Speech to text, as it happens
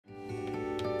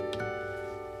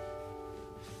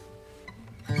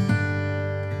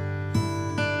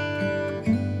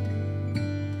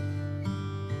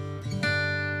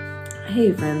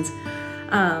Hey friends,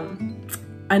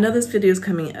 I know this video is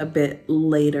coming a bit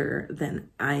later than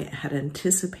I had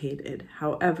anticipated.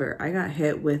 However, I got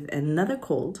hit with another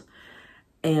cold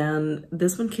and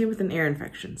this one came with an ear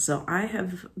infection. So I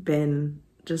have been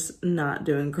just not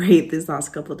doing great these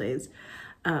last couple days.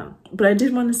 But I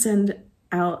did want to send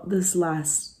out this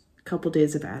last couple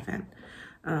days of Advent.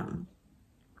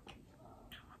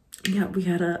 Yeah, we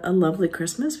had a lovely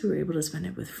Christmas. We were able to spend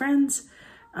it with friends,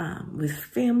 with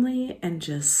family, and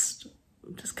just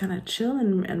kind of chill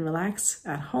and relax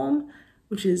at home,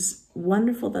 which is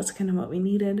wonderful. That's kind of what we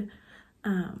needed.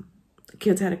 The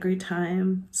kids had a great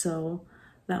time, so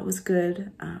that was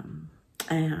good.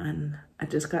 And I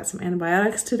just got some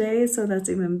antibiotics today, so that's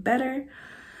even better.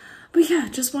 But yeah,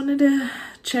 just wanted to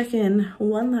check in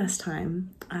one last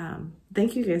time.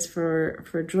 Thank you guys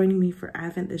for joining me for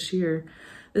Advent this year.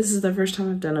 This is the first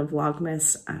time I've done a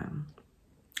Vlogmas.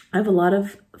 I have a lot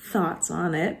of thoughts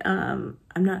on it. I'm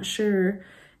not sure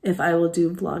if I will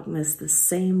do Vlogmas the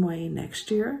same way next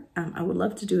year. I would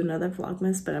love to do another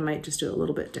Vlogmas, but I might just do it a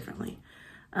little bit differently.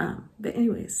 But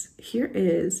anyways, here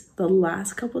is the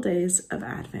last couple days of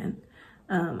Advent.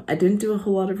 I didn't do a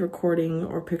whole lot of recording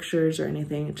or pictures or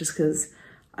anything just because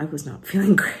I was not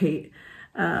feeling great.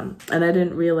 And I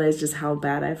didn't realize just how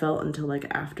bad I felt until like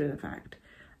after the fact.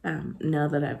 Now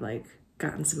that I've like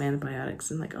gotten some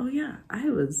antibiotics and like, oh yeah, I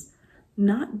was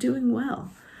not doing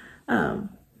well.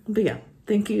 But yeah,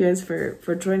 thank you guys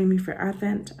for joining me for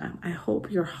Advent. I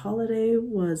hope your holiday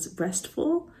was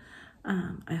restful.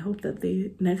 I hope that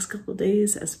the next couple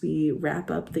days as we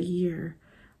wrap up the year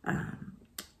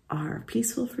are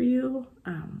peaceful for you,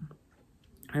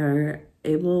 are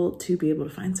able to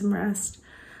find some rest.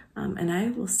 And I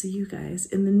will see you guys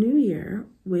in the new year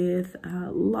with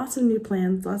lots of new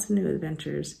plans, lots of new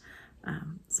adventures.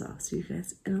 So I'll see you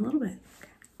guys in a little bit.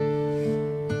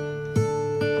 Okay.